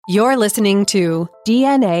You're listening to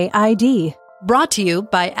DNA ID, brought to you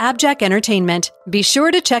by Abject Entertainment. Be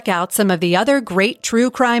sure to check out some of the other great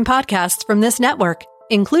true crime podcasts from this network,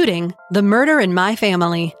 including The Murder in My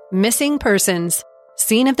Family, Missing Persons,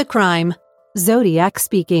 Scene of the Crime, Zodiac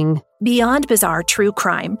Speaking, Beyond Bizarre True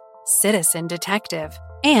Crime, Citizen Detective,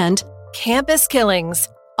 and Campus Killings.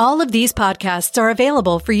 All of these podcasts are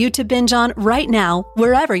available for you to binge on right now,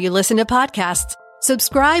 wherever you listen to podcasts.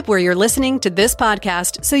 Subscribe where you're listening to this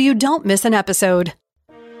podcast so you don't miss an episode.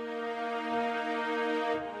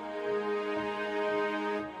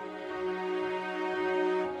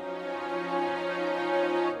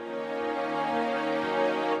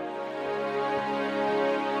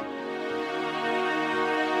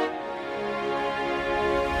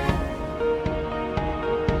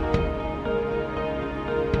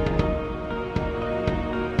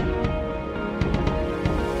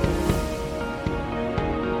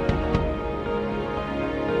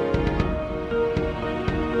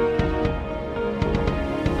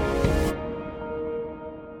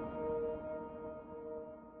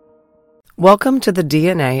 Welcome to the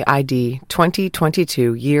DNA ID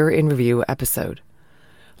 2022 Year in Review episode.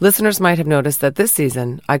 Listeners might have noticed that this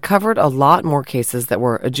season I covered a lot more cases that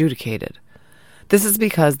were adjudicated. This is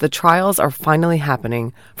because the trials are finally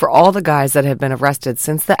happening for all the guys that have been arrested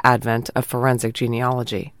since the advent of forensic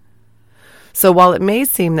genealogy. So while it may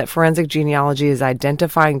seem that forensic genealogy is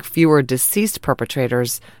identifying fewer deceased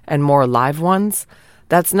perpetrators and more live ones,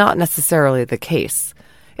 that's not necessarily the case.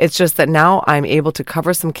 It's just that now I'm able to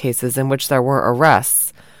cover some cases in which there were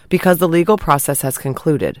arrests because the legal process has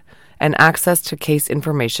concluded and access to case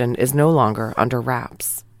information is no longer under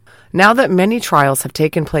wraps. Now that many trials have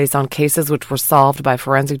taken place on cases which were solved by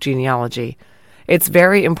forensic genealogy, it's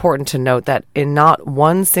very important to note that in not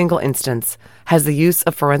one single instance has the use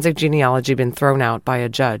of forensic genealogy been thrown out by a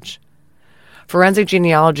judge. Forensic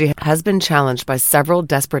genealogy has been challenged by several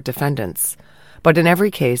desperate defendants, but in every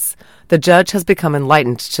case, the judge has become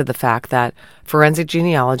enlightened to the fact that forensic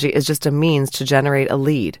genealogy is just a means to generate a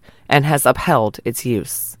lead and has upheld its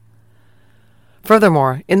use.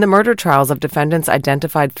 Furthermore, in the murder trials of defendants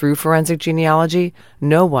identified through forensic genealogy,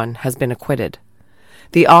 no one has been acquitted.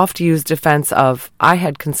 The oft-used defense of, "I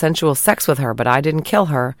had consensual sex with her, but I didn't kill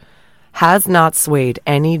her," has not swayed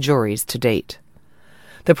any juries to date.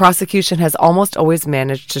 The prosecution has almost always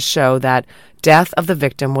managed to show that death of the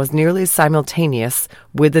victim was nearly simultaneous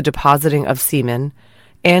with the depositing of semen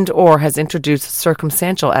and/or has introduced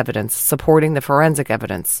circumstantial evidence supporting the forensic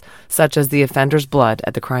evidence, such as the offender's blood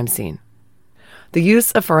at the crime scene. The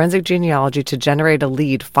use of forensic genealogy to generate a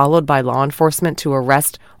lead followed by law enforcement to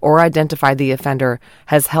arrest or identify the offender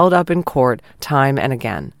has held up in court time and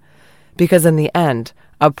again, because in the end,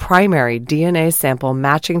 a primary DNA sample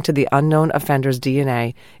matching to the unknown offender's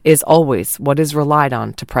DNA is always what is relied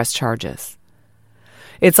on to press charges.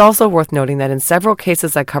 It's also worth noting that in several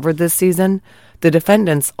cases I covered this season, the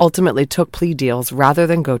defendants ultimately took plea deals rather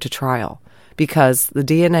than go to trial, because the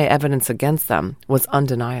DNA evidence against them was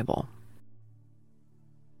undeniable.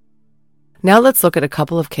 Now let's look at a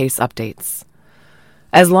couple of case updates.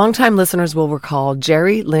 As longtime listeners will recall,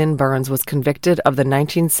 Jerry Lynn Burns was convicted of the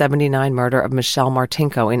 1979 murder of Michelle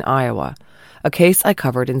Martinko in Iowa, a case I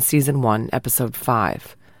covered in Season 1, Episode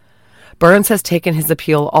 5. Burns has taken his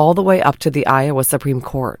appeal all the way up to the Iowa Supreme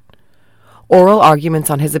Court. Oral arguments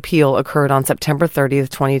on his appeal occurred on September 30th,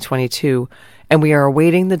 2022, and we are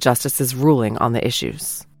awaiting the justice's ruling on the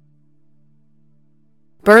issues.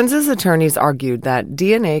 Burns's attorneys argued that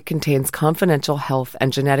DNA contains confidential health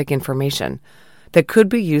and genetic information that could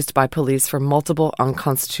be used by police for multiple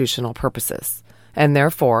unconstitutional purposes, and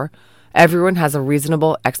therefore, everyone has a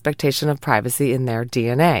reasonable expectation of privacy in their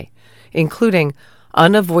DNA, including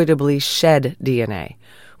unavoidably shed DNA,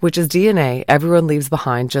 which is DNA everyone leaves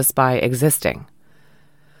behind just by existing.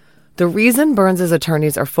 The reason Burns's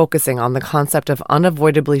attorneys are focusing on the concept of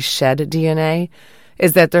unavoidably shed DNA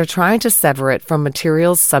is that they're trying to sever it from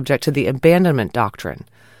materials subject to the abandonment doctrine,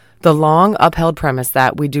 the long upheld premise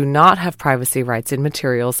that we do not have privacy rights in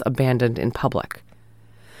materials abandoned in public.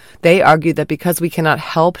 They argue that because we cannot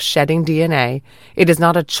help shedding DNA, it is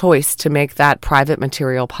not a choice to make that private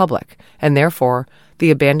material public, and therefore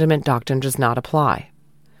the abandonment doctrine does not apply.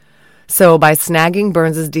 So by snagging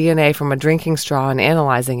Burns's DNA from a drinking straw and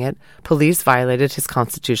analyzing it, police violated his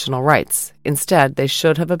constitutional rights. Instead, they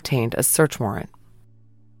should have obtained a search warrant.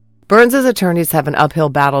 Burns's attorneys have an uphill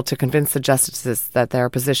battle to convince the justices that their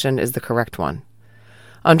position is the correct one.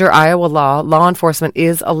 Under Iowa law enforcement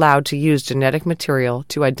is allowed to use genetic material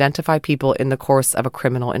to identify people in the course of a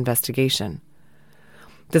criminal investigation.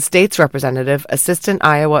 The state's representative, Assistant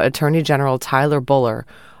Iowa Attorney General Tyler Buller,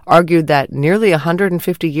 argued that nearly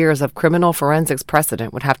 150 years of criminal forensics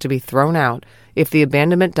precedent would have to be thrown out if the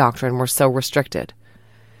abandonment doctrine were so restricted.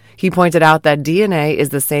 He pointed out that DNA is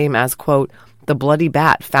the same as, quote, the bloody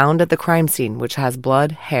bat found at the crime scene, which has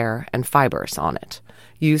blood, hair, and fibers on it,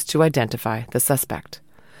 used to identify the suspect.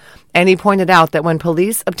 And he pointed out that when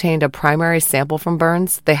police obtained a primary sample from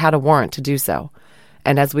Burns, they had a warrant to do so.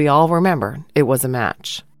 And as we all remember, it was a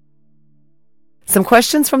match. Some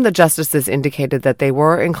questions from the justices indicated that they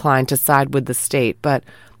were inclined to side with the state, but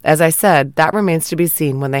as I said, that remains to be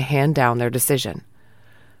seen when they hand down their decision.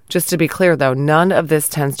 Just to be clear, though, none of this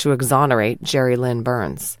tends to exonerate Jerry Lynn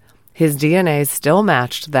Burns. His DNA still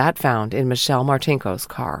matched that found in Michelle Martinko's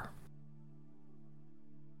car.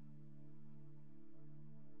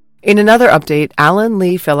 In another update, Alan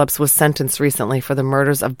Lee Phillips was sentenced recently for the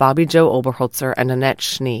murders of Bobby Joe Oberholzer and Annette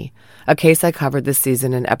Schnee, a case I covered this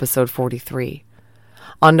season in episode 43.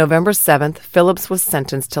 On November 7th, Phillips was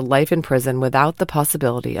sentenced to life in prison without the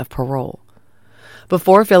possibility of parole.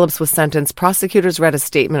 Before Phillips was sentenced, prosecutors read a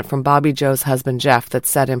statement from Bobby Joe's husband Jeff that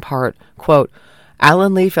said in part, quote,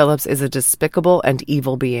 Alan Lee Phillips is a despicable and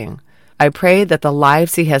evil being. I pray that the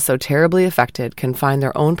lives he has so terribly affected can find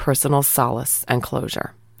their own personal solace and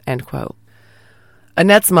closure. End quote.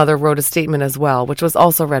 Annette's mother wrote a statement as well, which was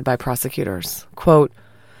also read by prosecutors. Quote,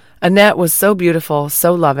 Annette was so beautiful,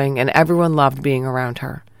 so loving, and everyone loved being around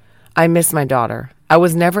her. I miss my daughter. I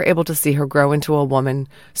was never able to see her grow into a woman,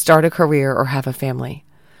 start a career, or have a family.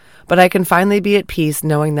 But I can finally be at peace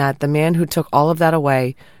knowing that the man who took all of that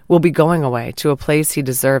away will be going away to a place he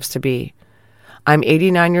deserves to be. I'm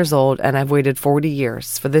 89 years old, and I've waited 40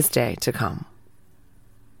 years for this day to come.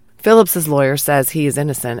 Phillips's lawyer says he is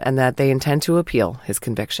innocent and that they intend to appeal his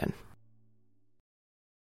conviction.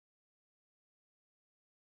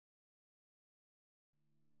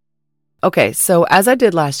 Okay, so as I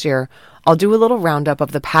did last year, I'll do a little roundup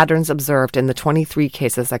of the patterns observed in the 23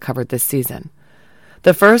 cases I covered this season.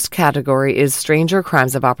 The first category is stranger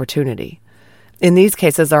crimes of opportunity. In these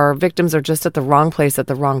cases, our victims are just at the wrong place at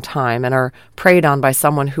the wrong time and are preyed on by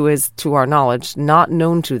someone who is, to our knowledge, not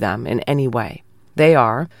known to them in any way. They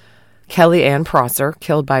are Kelly Ann Prosser,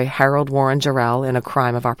 killed by Harold Warren Jarrell in a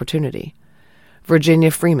crime of opportunity.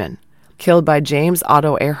 Virginia Freeman, killed by James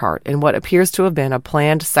Otto Earhart in what appears to have been a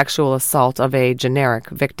planned sexual assault of a generic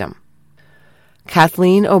victim.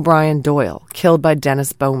 Kathleen O'Brien Doyle, killed by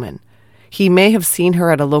Dennis Bowman. He may have seen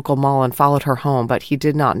her at a local mall and followed her home, but he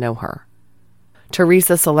did not know her.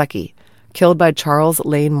 Teresa Selecki, killed by Charles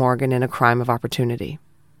Lane Morgan in a crime of opportunity.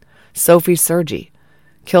 Sophie Sergi,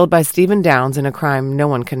 killed by Stephen Downs in a crime no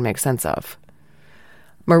one can make sense of.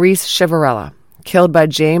 Maurice Chivarella, killed by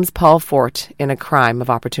James Paul Fort in a crime of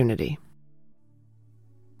opportunity.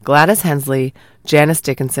 Gladys Hensley, Janice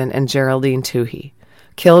Dickinson, and Geraldine Toohey,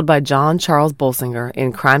 killed by John Charles Bolsinger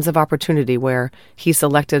in crimes of opportunity where he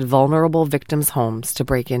selected vulnerable victims' homes to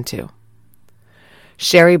break into.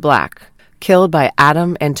 Sherry Black, killed by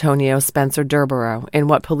Adam Antonio Spencer Durborough in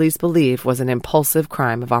what police believe was an impulsive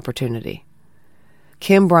crime of opportunity.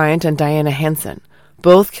 Kim Bryant and Diana Hansen,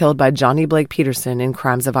 both killed by Johnny Blake Peterson in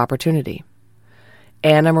crimes of opportunity.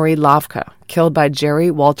 Anna Marie Lavka, killed by Jerry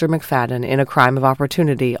Walter McFadden in a crime of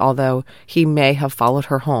opportunity, although he may have followed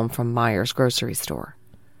her home from Myers grocery store.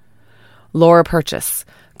 Laura Purchase,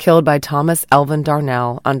 killed by Thomas Elvin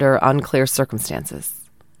Darnell under unclear circumstances.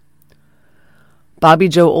 Bobby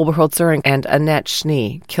Joe Oberholzer and Annette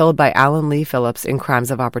Schnee, killed by Alan Lee Phillips in crimes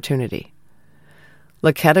of opportunity.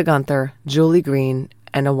 Laketta Gunther, Julie Green,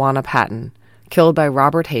 and Awana Patton, killed by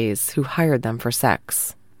Robert Hayes, who hired them for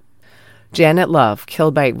sex. Janet Love,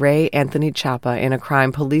 killed by Ray Anthony Chapa in a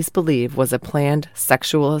crime police believe was a planned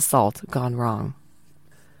sexual assault gone wrong.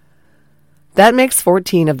 That makes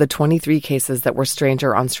 14 of the 23 cases that were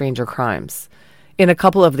stranger on stranger crimes. In a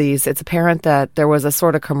couple of these, it's apparent that there was a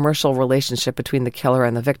sort of commercial relationship between the killer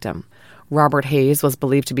and the victim. Robert Hayes was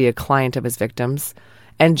believed to be a client of his victims,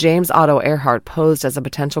 and James Otto Earhart posed as a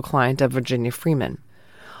potential client of Virginia Freeman.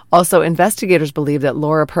 Also, investigators believe that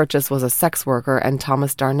Laura Purchase was a sex worker and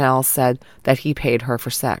Thomas Darnell said that he paid her for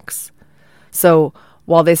sex. So,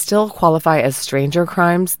 while they still qualify as stranger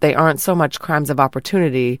crimes, they aren't so much crimes of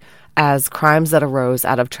opportunity as crimes that arose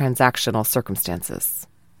out of transactional circumstances.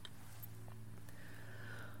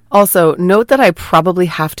 Also, note that I probably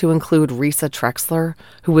have to include Risa Trexler,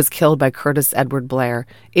 who was killed by Curtis Edward Blair,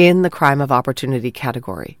 in the crime of opportunity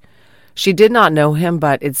category. She did not know him,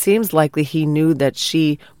 but it seems likely he knew that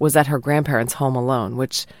she was at her grandparents' home alone,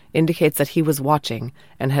 which indicates that he was watching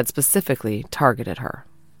and had specifically targeted her.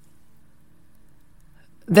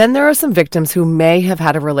 Then there are some victims who may have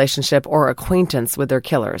had a relationship or acquaintance with their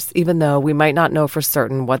killers, even though we might not know for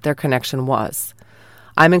certain what their connection was.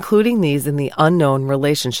 I'm including these in the unknown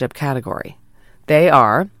relationship category. They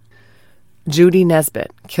are Judy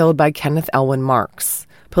Nesbitt, killed by Kenneth Elwyn Marks.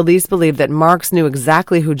 Police believe that Marks knew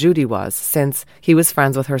exactly who Judy was, since he was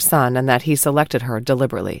friends with her son and that he selected her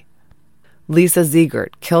deliberately. Lisa Ziegert,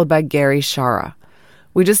 killed by Gary Shara.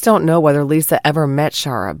 We just don't know whether Lisa ever met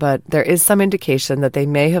Shara, but there is some indication that they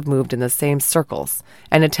may have moved in the same circles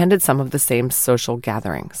and attended some of the same social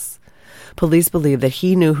gatherings. Police believe that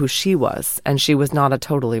he knew who she was, and she was not a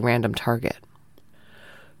totally random target.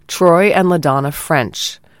 Troy and LaDonna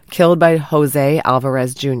French, killed by Jose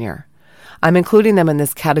Alvarez Jr. I'm including them in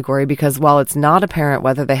this category because while it's not apparent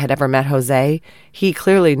whether they had ever met Jose, he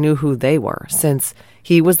clearly knew who they were, since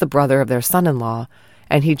he was the brother of their son-in-law,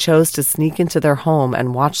 and he chose to sneak into their home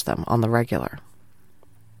and watch them on the regular.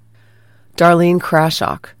 Darlene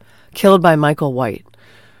Krashock, killed by Michael White.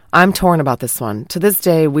 I'm torn about this one. To this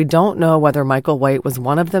day, we don't know whether Michael White was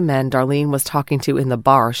one of the men Darlene was talking to in the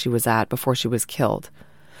bar she was at before she was killed.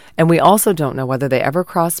 And we also don't know whether they ever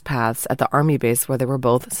crossed paths at the army base where they were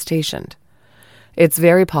both stationed. It's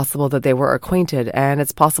very possible that they were acquainted, and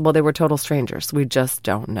it's possible they were total strangers. We just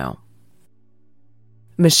don't know.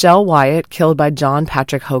 Michelle Wyatt, killed by John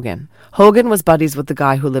Patrick Hogan. Hogan was buddies with the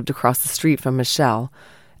guy who lived across the street from Michelle,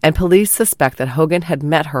 and police suspect that Hogan had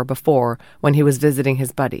met her before when he was visiting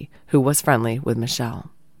his buddy, who was friendly with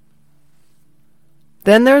Michelle.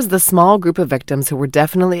 Then there's the small group of victims who were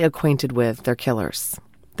definitely acquainted with their killers.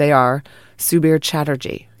 They are Subir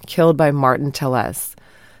Chatterjee, killed by Martin Tellez.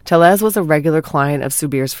 Tellez was a regular client of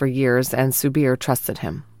Subir's for years, and Subir trusted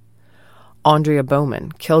him. Andrea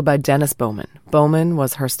Bowman, killed by Dennis Bowman. Bowman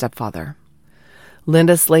was her stepfather.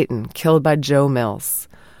 Linda Slayton, killed by Joe Mills.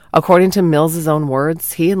 According to Mills's own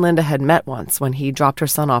words, he and Linda had met once when he dropped her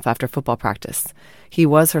son off after football practice. He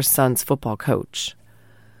was her son's football coach.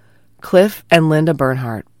 Cliff and Linda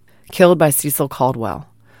Bernhardt, killed by Cecil Caldwell.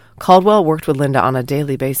 Caldwell worked with Linda on a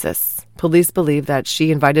daily basis. Police believe that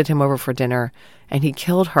she invited him over for dinner, and he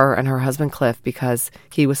killed her and her husband Cliff because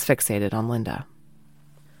he was fixated on Linda.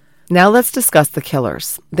 Now let's discuss the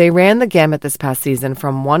killers. They ran the gamut this past season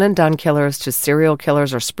from one-and-done killers to serial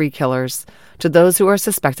killers or spree killers to those who are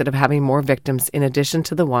suspected of having more victims in addition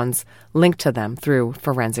to the ones linked to them through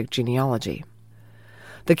forensic genealogy.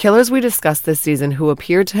 The killers we discussed this season who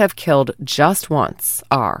appeared to have killed just once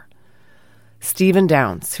are Stephen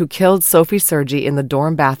Downs, who killed Sophie Sergi in the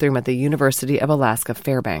dorm bathroom at the University of Alaska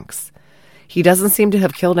Fairbanks. He doesn't seem to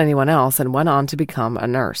have killed anyone else and went on to become a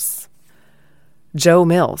nurse. Joe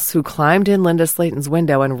Mills, who climbed in Linda Slayton's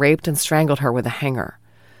window and raped and strangled her with a hanger.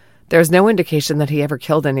 There's no indication that he ever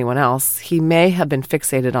killed anyone else. He may have been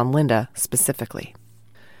fixated on Linda specifically.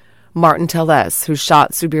 Martin Tellez, who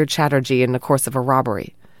shot Subir Chatterjee in the course of a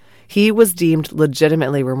robbery. He was deemed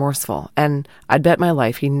legitimately remorseful, and I'd bet my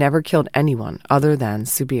life he never killed anyone other than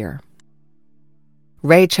Subir.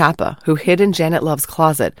 Ray Chapa, who hid in Janet Love's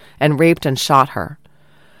closet and raped and shot her.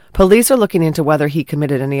 Police are looking into whether he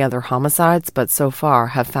committed any other homicides, but so far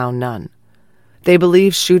have found none. They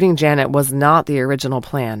believe shooting Janet was not the original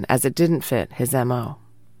plan, as it didn't fit his M.O.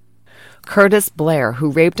 Curtis Blair,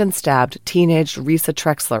 who raped and stabbed teenage Risa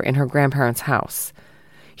Trexler in her grandparents' house.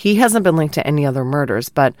 He hasn't been linked to any other murders,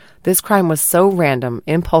 but this crime was so random,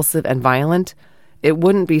 impulsive, and violent, it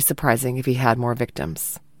wouldn't be surprising if he had more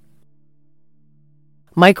victims.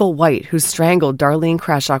 Michael White, who strangled Darlene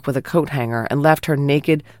Krashock with a coat hanger and left her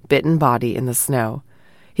naked, bitten body in the snow.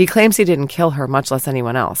 He claims he didn't kill her, much less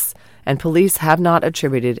anyone else, and police have not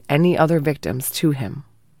attributed any other victims to him.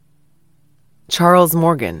 Charles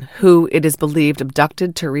Morgan, who, it is believed,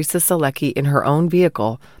 abducted Teresa Selecki in her own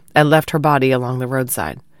vehicle and left her body along the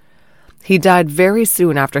roadside. He died very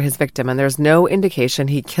soon after his victim, and there's no indication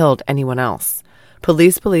he killed anyone else.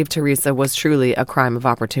 Police believe Teresa was truly a crime of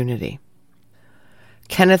opportunity.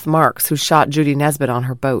 Kenneth Marks, who shot Judy Nesbitt on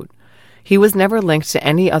her boat. He was never linked to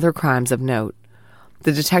any other crimes of note.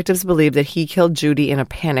 The detectives believe that he killed Judy in a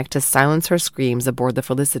panic to silence her screams aboard the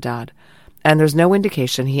Felicidad, and there's no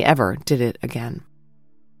indication he ever did it again.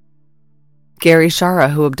 Gary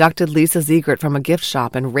Shara, who abducted Lisa Ziegert from a gift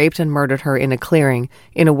shop and raped and murdered her in a clearing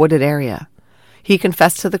in a wooded area. He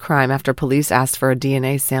confessed to the crime after police asked for a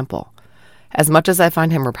DNA sample. As much as I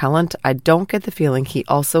find him repellent, I don't get the feeling he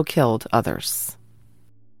also killed others.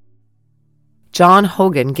 John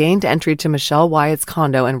Hogan gained entry to Michelle Wyatt's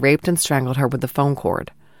condo and raped and strangled her with the phone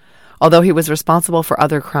cord. Although he was responsible for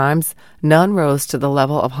other crimes, none rose to the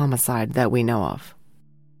level of homicide that we know of.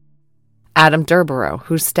 Adam Durborough,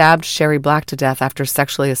 who stabbed Sherry Black to death after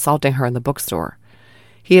sexually assaulting her in the bookstore.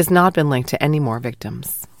 He has not been linked to any more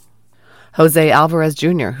victims. Jose Alvarez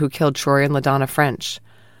Jr., who killed Troy and LaDonna French.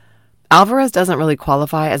 Alvarez doesn't really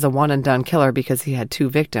qualify as a one-and-done killer because he had 2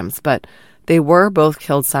 victims, but they were both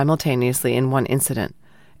killed simultaneously in one incident,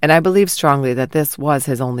 and I believe strongly that this was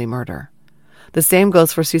his only murder. The same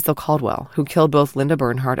goes for Cecil Caldwell, who killed both Linda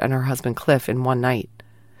Bernhardt and her husband Cliff in one night.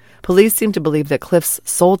 Police seem to believe that Cliff's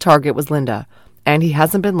sole target was Linda, and he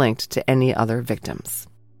hasn't been linked to any other victims.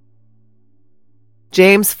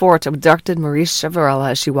 James Fort abducted Maurice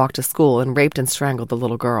Chavarella as she walked to school and raped and strangled the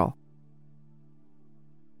little girl.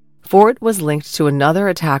 Fort was linked to another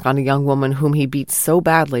attack on a young woman whom he beat so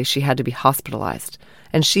badly she had to be hospitalized,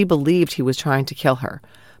 and she believed he was trying to kill her,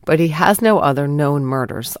 but he has no other known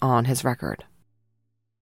murders on his record.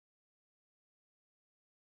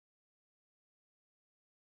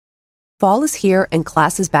 Fall is here and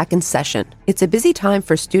class is back in session. It's a busy time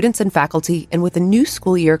for students and faculty, and with a new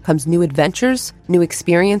school year comes new adventures, new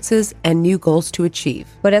experiences, and new goals to achieve.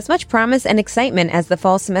 But as much promise and excitement as the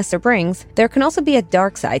fall semester brings, there can also be a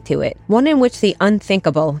dark side to it, one in which the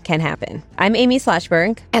unthinkable can happen. I'm Amy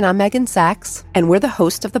Slashberg. And I'm Megan Sachs, and we're the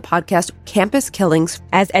host of the podcast Campus Killings.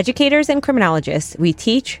 As educators and criminologists, we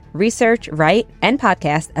teach, research, write, and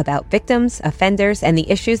podcast about victims, offenders, and the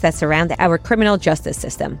issues that surround our criminal justice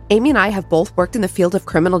system. Amy and I have both worked in the field of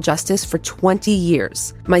criminal justice for 20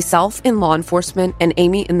 years. Myself in law enforcement and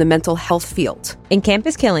Amy in the mental health field. In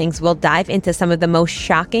Campus Killings, we'll dive into some of the most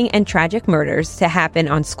shocking and tragic murders to happen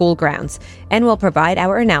on school grounds, and we'll provide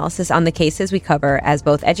our analysis on the cases we cover as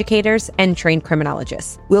both educators and trained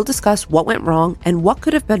criminologists. We'll discuss what went wrong and what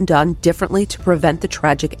could have been done differently to prevent the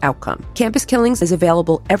tragic outcome. Campus Killings is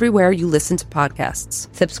available everywhere you listen to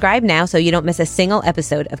podcasts. Subscribe now so you don't miss a single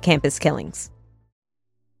episode of Campus Killings.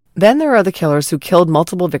 Then there are the killers who killed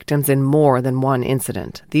multiple victims in more than one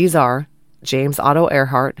incident. These are James Otto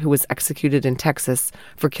Earhart, who was executed in Texas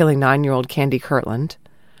for killing 9-year-old Candy Kirtland;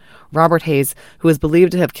 Robert Hayes, who is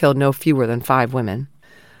believed to have killed no fewer than 5 women;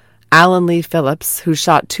 Alan Lee Phillips, who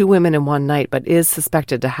shot 2 women in one night but is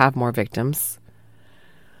suspected to have more victims;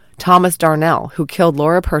 Thomas Darnell, who killed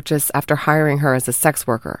Laura Purchase after hiring her as a sex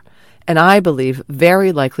worker, and I believe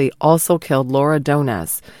very likely also killed Laura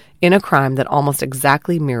Donez in a crime that almost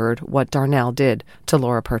exactly mirrored what Darnell did to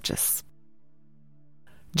Laura Purchase.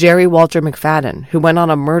 Jerry Walter McFadden, who went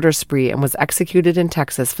on a murder spree and was executed in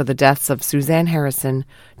Texas for the deaths of Suzanne Harrison,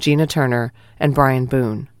 Gina Turner, and Brian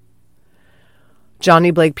Boone.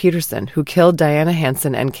 Johnny Blake Peterson, who killed Diana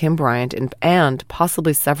Hansen and Kim Bryant and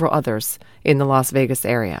possibly several others in the Las Vegas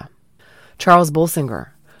area. Charles Bolsinger,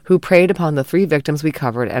 who preyed upon the 3 victims we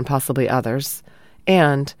covered and possibly others.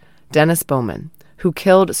 And Dennis Bowman, who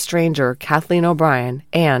killed stranger Kathleen O'Brien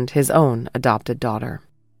and his own adopted daughter.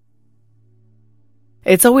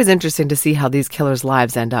 It's always interesting to see how these killers'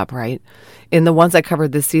 lives end up, right? In the ones I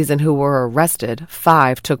covered this season who were arrested,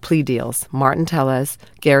 5 took plea deals: Martin Tellez,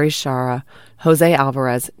 Gary Shara, Jose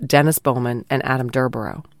Alvarez, Dennis Bowman, and Adam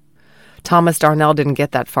Durborough. Thomas Darnell didn't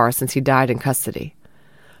get that far since he died in custody.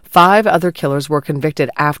 5 other killers were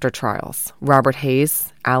convicted after trials: Robert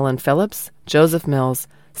Hayes, Alan Phillips, Joseph Mills,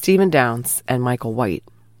 Stephen Downs, and Michael White.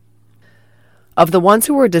 Of the ones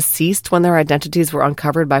who were deceased when their identities were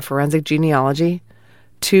uncovered by forensic genealogy,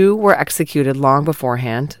 2 were executed long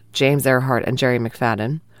beforehand, James Earhart and Jerry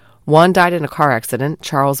McFadden. 1 died in a car accident.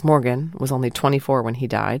 Charles Morgan was only 24 when he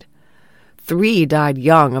died. 3 died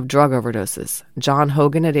young of drug overdoses: John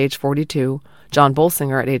Hogan at age 42, John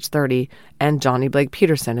Bolsinger at age 30, and Johnny Blake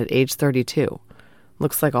Peterson at age 32.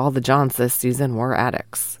 Looks like all the Johns this season were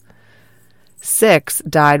addicts. 6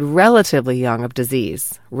 died relatively young of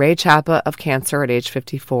disease: Ray Chapa of cancer at age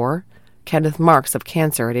 54, Kenneth Marks of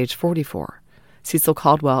cancer at age 44, Cecil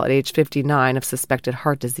Caldwell at age 59 of suspected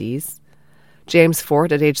heart disease, James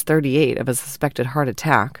Fort at age 38 of a suspected heart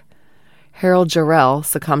attack, Harold Jarrell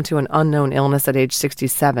succumbed to an unknown illness at age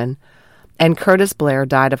 67, and Curtis Blair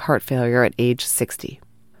died of heart failure at age 60.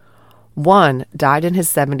 1 died in his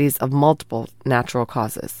 70s of multiple natural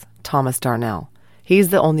causes: Thomas Darnell. He's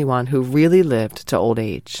the only one who really lived to old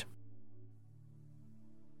age.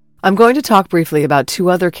 I'm going to talk briefly about 2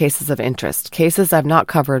 other cases of interest, cases I've not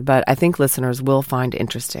covered but I think listeners will find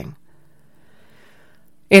interesting.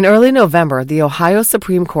 In early November, the Ohio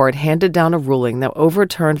Supreme Court handed down a ruling that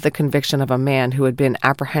overturned the conviction of a man who had been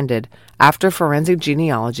apprehended after forensic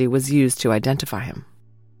genealogy was used to identify him.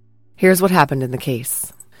 Here's what happened in the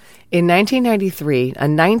case. In 1993, a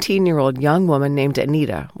 19-year-old young woman named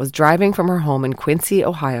Anita was driving from her home in Quincy,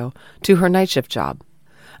 Ohio, to her night shift job.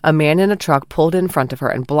 A man in a truck pulled in front of her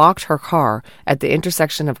and blocked her car at the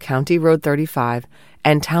intersection of County Road 35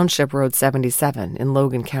 and Township Road 77 in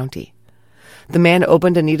Logan County. The man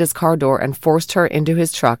opened Anita's car door and forced her into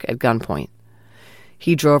his truck at gunpoint.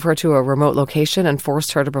 He drove her to a remote location and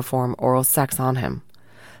forced her to perform oral sex on him.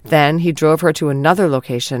 Then he drove her to another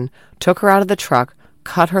location, took her out of the truck,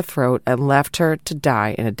 cut her throat, and left her to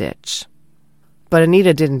die in a ditch. But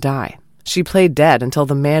Anita didn't die. She played dead until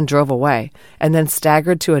the man drove away and then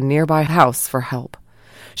staggered to a nearby house for help.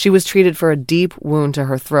 She was treated for a deep wound to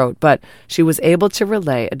her throat, but she was able to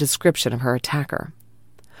relay a description of her attacker.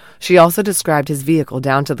 She also described his vehicle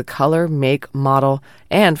down to the color, make, model,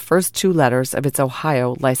 and first two letters of its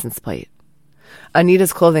Ohio license plate.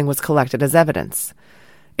 Anita's clothing was collected as evidence.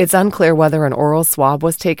 It's unclear whether an oral swab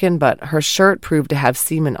was taken, but her shirt proved to have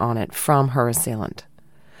semen on it from her assailant.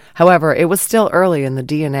 However, it was still early in the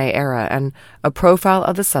DNA era, and a profile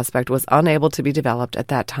of the suspect was unable to be developed at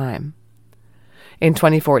that time. In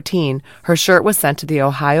 2014, her shirt was sent to the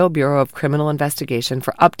Ohio Bureau of Criminal Investigation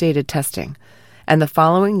for updated testing, and the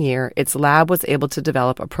following year, its lab was able to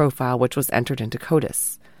develop a profile which was entered into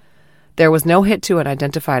CODIS. There was no hit to an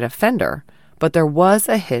identified offender, but there was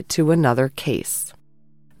a hit to another case.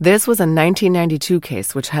 This was a 1992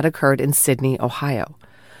 case which had occurred in Sydney, Ohio.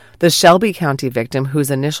 The Shelby County victim,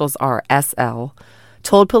 whose initials are SL,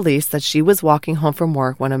 told police that she was walking home from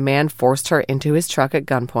work when a man forced her into his truck at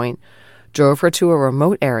gunpoint, drove her to a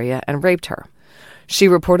remote area, and raped her. She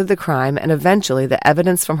reported the crime, and eventually the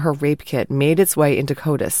evidence from her rape kit made its way into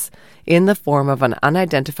CODIS in the form of an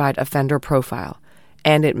unidentified offender profile,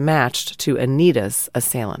 and it matched to Anita's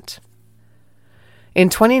assailant. In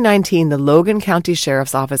 2019, the Logan County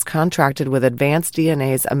Sheriff's Office contracted with Advanced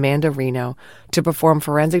DNA's Amanda Reno to perform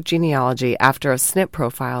forensic genealogy after a SNP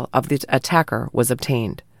profile of the attacker was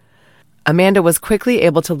obtained. Amanda was quickly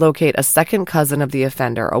able to locate a second cousin of the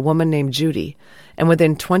offender, a woman named Judy, and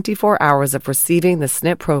within 24 hours of receiving the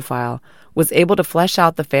SNP profile, was able to flesh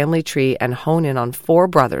out the family tree and hone in on 4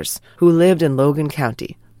 brothers who lived in Logan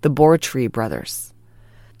County, the Bortree brothers.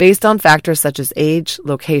 Based on factors such as age,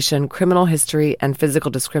 location, criminal history, and physical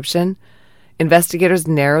description, investigators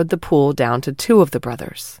narrowed the pool down to 2 of the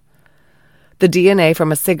brothers. The DNA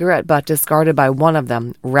from a cigarette butt discarded by one of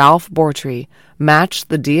them, Ralph Bortree, matched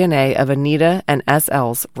the DNA of Anita and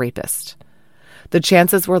SL's rapist. The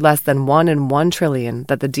chances were less than 1 in 1 trillion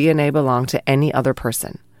that the DNA belonged to any other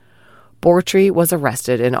person. Bortree was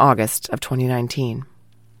arrested in August of 2019.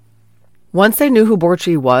 Once they knew who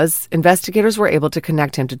Bortree was, investigators were able to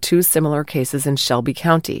connect him to 2 similar cases in Shelby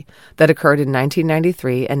County that occurred in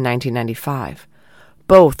 1993 and 1995.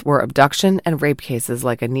 Both were abduction and rape cases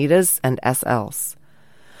like Anita's and SL's.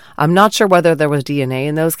 I'm not sure whether there was DNA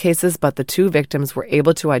in those cases, but the 2 victims were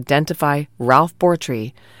able to identify Ralph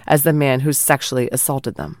Bortree as the man who sexually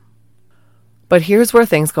assaulted them. But here's where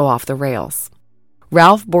things go off the rails.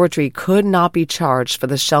 Ralph Bortree could not be charged for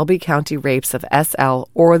the Shelby County rapes of SL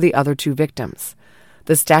or the other 2 victims.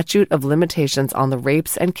 The statute of limitations on the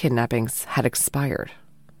rapes and kidnappings had expired.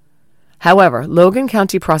 However, Logan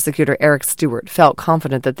County prosecutor Eric Stewart felt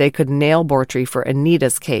confident that they could nail Bortree for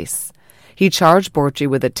Anita's case. He charged Bortree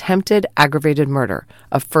with attempted aggravated murder,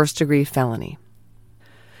 a first-degree felony.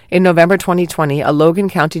 In November 2020, a Logan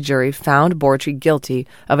County jury found Bortree guilty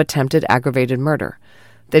of attempted aggravated murder.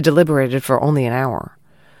 They deliberated for only an hour.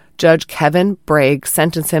 Judge Kevin Bragg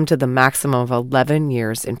sentenced him to the maximum of 11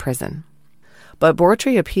 years in prison. But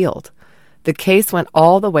Bortree appealed. The case went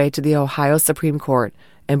all the way to the Ohio Supreme Court,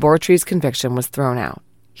 and Bortree's conviction was thrown out.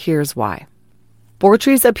 Here's why.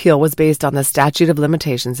 Bortree's appeal was based on the statute of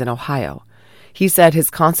limitations in Ohio. He said his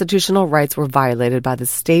constitutional rights were violated by the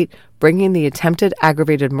state bringing the attempted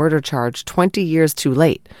aggravated murder charge 20 years too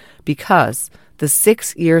late because the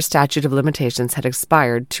 6-year statute of limitations had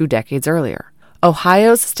expired 2 decades earlier.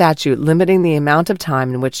 Ohio's statute limiting the amount of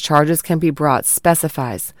time in which charges can be brought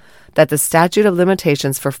specifies that the statute of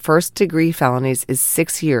limitations for first-degree felonies is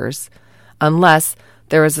 6 years, unless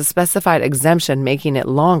there is a specified exemption making it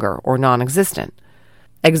longer or non-existent.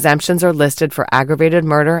 Exemptions are listed for aggravated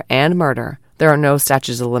murder and murder. There are no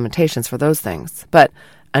statutes of limitations for those things. But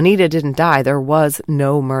Anita didn't die. There was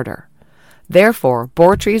no murder. Therefore,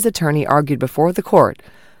 Bortree's attorney argued before the court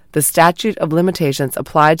the statute of limitations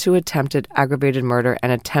applied to attempted aggravated murder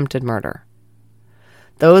and attempted murder.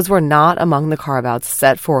 Those were not among the carve-outs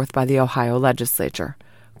set forth by the Ohio legislature.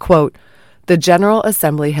 Quote, "The General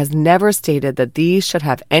Assembly has never stated that these should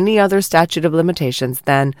have any other statute of limitations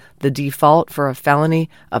than the default for a felony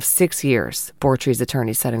of 6 years," Bortree's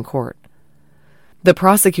attorney said in court. The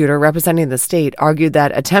prosecutor representing the state argued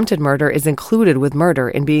that attempted murder is included with murder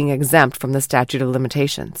in being exempt from the statute of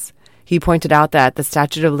limitations. He pointed out that the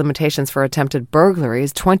statute of limitations for attempted burglary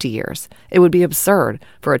is 20 years. It would be absurd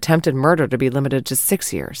for attempted murder to be limited to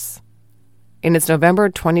 6 years. In its November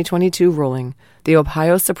 2022 ruling, the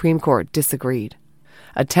Ohio Supreme Court disagreed.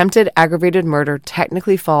 attempted aggravated murder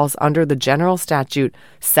technically falls under the general statute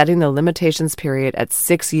setting the limitations period at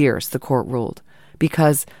 6 years, the court ruled,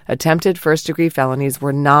 because attempted first-degree felonies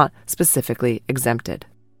were not specifically exempted.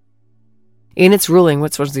 In its ruling,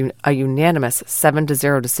 which was a unanimous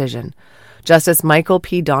 7-0 decision, Justice Michael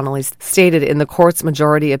P. Donnelly stated in the court's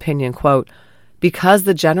majority opinion, quote, "Because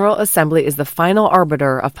the General Assembly is the final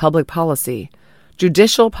arbiter of public policy,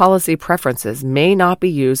 judicial policy preferences may not be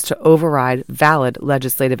used to override valid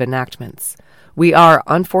legislative enactments. We are,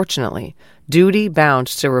 unfortunately, duty-bound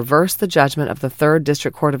to reverse the judgment of the Third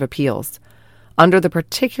District Court of Appeals. Under the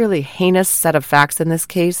particularly heinous set of facts in this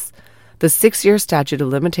case, the 6-year statute of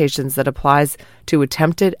limitations that applies to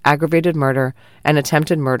attempted aggravated murder and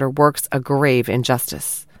attempted murder works a grave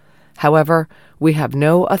injustice. However, we have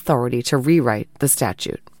no authority to rewrite the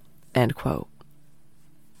statute." End quote.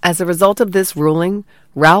 As a result of this ruling,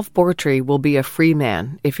 Ralph Bortree will be a free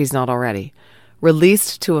man, if he's not already,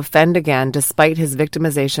 released to offend again despite his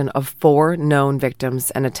victimization of 4 known victims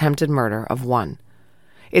and attempted murder of 1.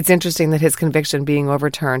 It's interesting that his conviction being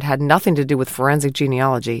overturned had nothing to do with forensic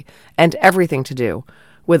genealogy and everything to do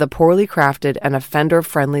with a poorly crafted and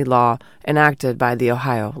offender-friendly law enacted by the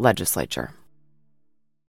Ohio legislature.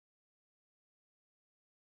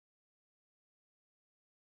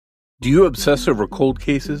 Do you obsess over cold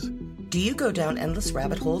cases? Do you go down endless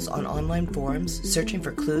rabbit holes on online forums searching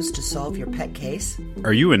for clues to solve your pet case?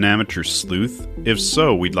 Are you an amateur sleuth? If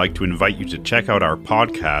so, we'd like to invite you to check out our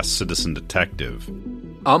podcast, Citizen Detective.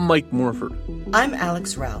 I'm Mike Morford. I'm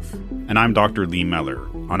Alex Ralph. And I'm Dr. Lee Meller.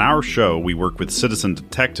 On our show, we work with citizen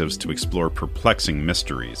detectives to explore perplexing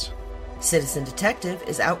mysteries. Citizen Detective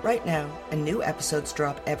is out right now, and new episodes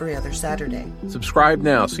drop every other Saturday. Subscribe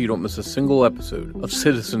now so you don't miss a single episode of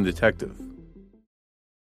Citizen Detective.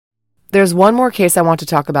 There's one more case I want to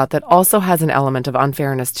talk about that also has an element of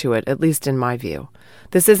unfairness to it, at least in my view.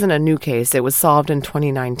 This isn't a new case. It was solved in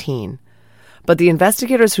 2019. But the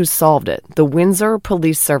investigators who solved it, the Windsor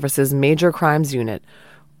Police Service's Major Crimes Unit,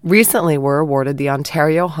 recently were awarded the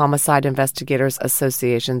Ontario Homicide Investigators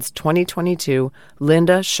Association's 2022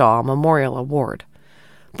 Linda Shaw Memorial Award.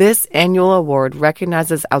 This annual award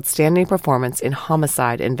recognizes outstanding performance in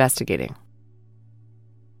homicide investigating.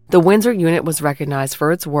 The Windsor unit was recognized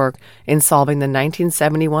for its work in solving the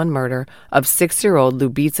 1971 murder of 6-year-old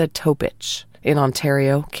Lubitsa Topic in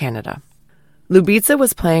Ontario, Canada. Lubitsa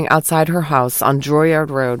was playing outside her house on Drouillard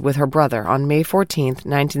Road with her brother on May 14,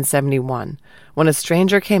 1971, when a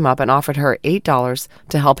stranger came up and offered her $8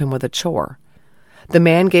 to help him with a chore. The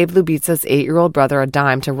man gave Lubitsa's 8-year-old brother a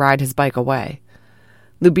dime to ride his bike away.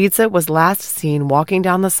 Lubitsa was last seen walking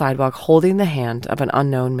down the sidewalk holding the hand of an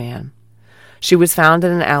unknown man. She was found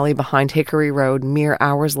in an alley behind Hickory Road mere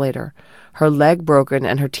hours later, her leg broken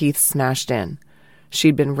and her teeth smashed in.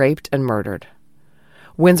 She'd been raped and murdered.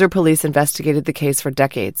 Windsor police investigated the case for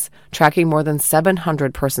decades, tracking more than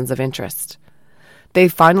 700 persons of interest. They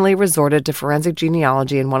finally resorted to forensic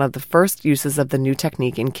genealogy in one of the first uses of the new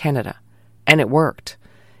technique in Canada. And it worked.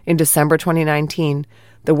 In December 2019,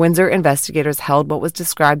 the Windsor investigators held what was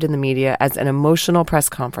described in the media as an emotional press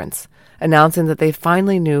conference, announcing that they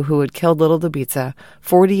finally knew who had killed little Lubitsa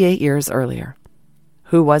 48 years earlier.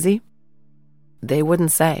 Who was he? They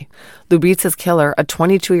wouldn't say. Lubitsa's killer, a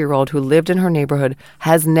 22-year-old who lived in her neighborhood,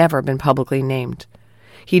 has never been publicly named.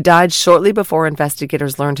 He died shortly before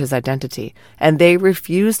investigators learned his identity, and they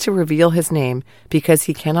refused to reveal his name because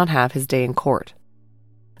he cannot have his day in court.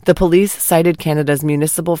 The police cited Canada's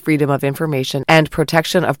Municipal Freedom of Information and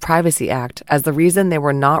Protection of Privacy Act as the reason they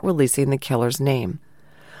were not releasing the killer's name.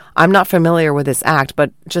 I'm not familiar with this act,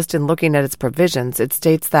 but just in looking at its provisions, it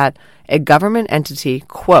states that a government entity,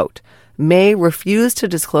 quote, may refuse to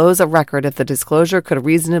disclose a record if the disclosure could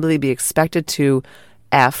reasonably be expected to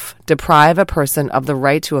F. deprive a person of the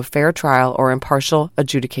right to a fair trial or impartial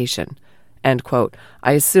adjudication. End quote.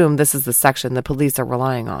 I assume this is the section the police are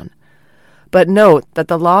relying on. But note that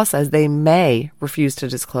the law says they may refuse to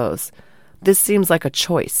disclose. This seems like a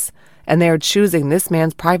choice, and they are choosing this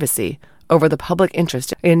man's privacy over the public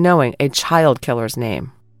interest in knowing a child killer's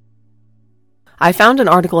name. I found an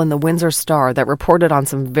article in the Windsor Star that reported on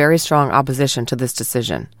some very strong opposition to this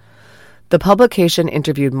decision. The publication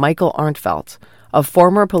interviewed Michael Arnfeldt, a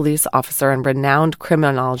former police officer and renowned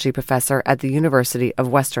criminology professor at the University of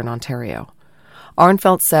Western Ontario.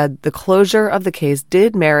 Arnfeldt said the closure of the case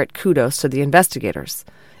did merit kudos to the investigators.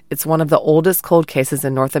 It's one of the oldest cold cases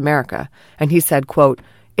in North America, and he said, quote,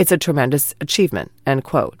 it's a tremendous achievement, end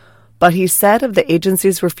quote. But he said of the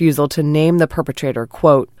agency's refusal to name the perpetrator,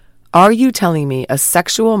 quote, Are you telling me a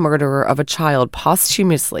sexual murderer of a child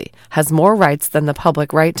posthumously has more rights than the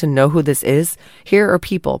public right to know who this is? Here are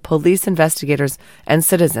people, police investigators, and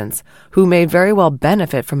citizens who may very well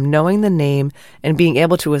benefit from knowing the name and being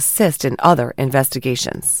able to assist in other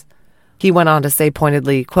investigations. He went on to say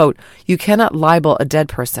pointedly, quote, "You cannot libel a dead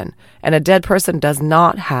person, and a dead person does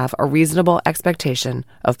not have a reasonable expectation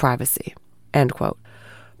of privacy," end quote.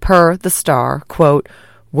 Per The Star, quote,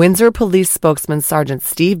 Windsor Police spokesman Sergeant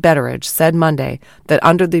Steve Betteridge said Monday that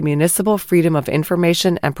under the Municipal Freedom of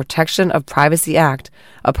Information and Protection of Privacy Act,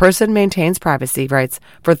 a person maintains privacy rights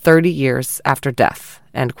for 30 years after death,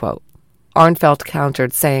 end quote. Arnfelt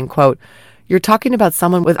countered, saying, quote, "You're talking about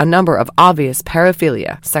someone with a number of obvious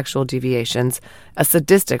paraphilia, sexual deviations, a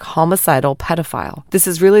sadistic, homicidal pedophile. This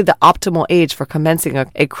is really the optimal age for commencing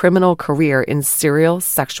a criminal career in serial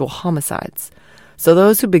sexual homicides. So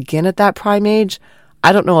those who begin at that prime age,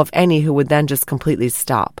 I don't know of any who would then just completely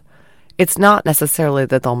stop. It's not necessarily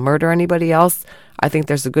that they'll murder anybody else. I think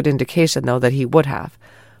there's a good indication, though, that he would have.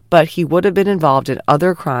 But he would have been involved in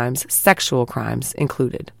other crimes, sexual crimes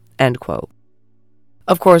included," end quote.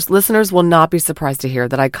 Of course, listeners will not be surprised to hear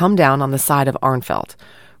that I come down on the side of Arnfelt.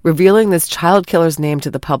 Revealing this child killer's name to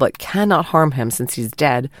the public cannot harm him since he's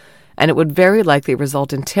dead, and it would very likely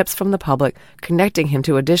result in tips from the public connecting him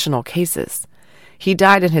to additional cases. He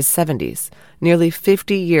died in his 70s. Nearly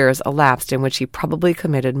 50 years elapsed in which he probably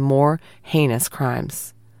committed more heinous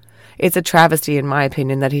crimes. It's a travesty, in my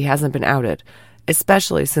opinion, that he hasn't been outed,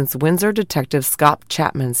 especially since Windsor Detective Scott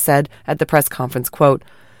Chapman said at the press conference, quote,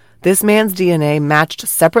 "This man's DNA matched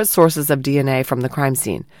separate sources of DNA from the crime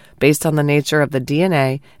scene. Based on the nature of the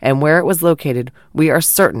DNA and where it was located, we are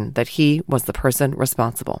certain that he was the person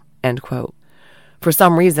responsible," end quote. For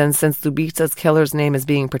some reason, since Lubitsa's killer's name is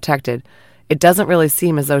being protected, it doesn't really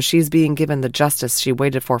seem as though she's being given the justice she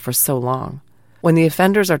waited for so long. When the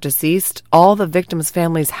offenders are deceased, all the victims'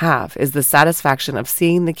 families have is the satisfaction of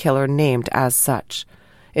seeing the killer named as such.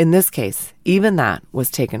 In this case, even that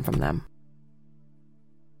was taken from them.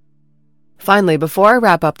 Finally, before I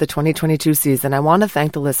wrap up the 2022 season, I want to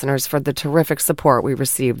thank the listeners for the terrific support we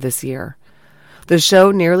received this year. The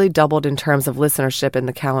show nearly doubled in terms of listenership in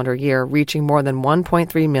the calendar year, reaching more than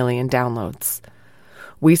 1.3 million downloads.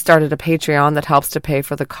 We started a Patreon that helps to pay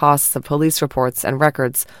for the costs of police reports and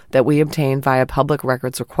records that we obtain via public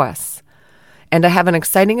records requests. And I have an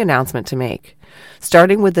exciting announcement to make.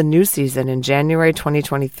 Starting with the new season in January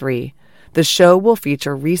 2023, the show will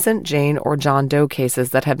feature recent Jane or John Doe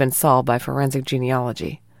cases that have been solved by forensic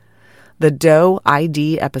genealogy. The Doe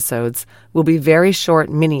ID episodes will be very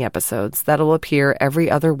short mini-episodes that will appear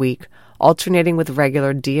every other week, alternating with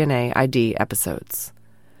regular DNA ID episodes.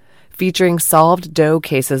 Featuring solved Doe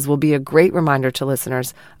cases will be a great reminder to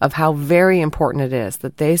listeners of how very important it is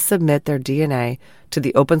that they submit their DNA to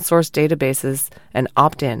the open source databases and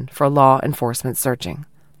opt in for law enforcement searching.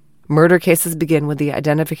 Murder cases begin with the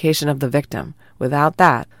identification of the victim. Without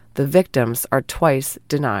that, the victims are twice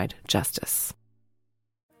denied justice.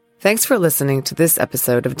 Thanks for listening to this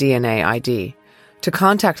episode of DNA ID. To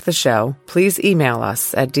contact the show, please email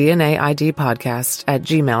us at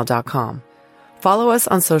dnaidpodcast@gmail.com. Follow us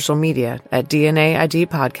on social media at DNAID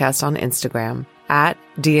Podcast on Instagram, at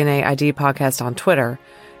DNAID Podcast on Twitter,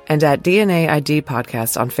 and at DNAID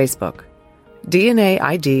Podcast on Facebook.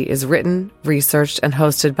 DNA-ID is written, researched, and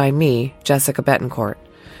hosted by me, Jessica Betancourt.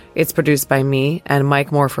 It's produced by me and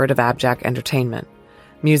Mike Morford of Abjack Entertainment.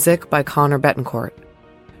 Music by Connor Betancourt.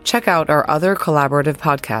 Check out our other collaborative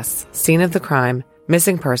podcasts, Scene of the Crime,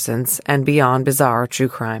 Missing Persons, and Beyond Bizarre True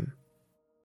Crime.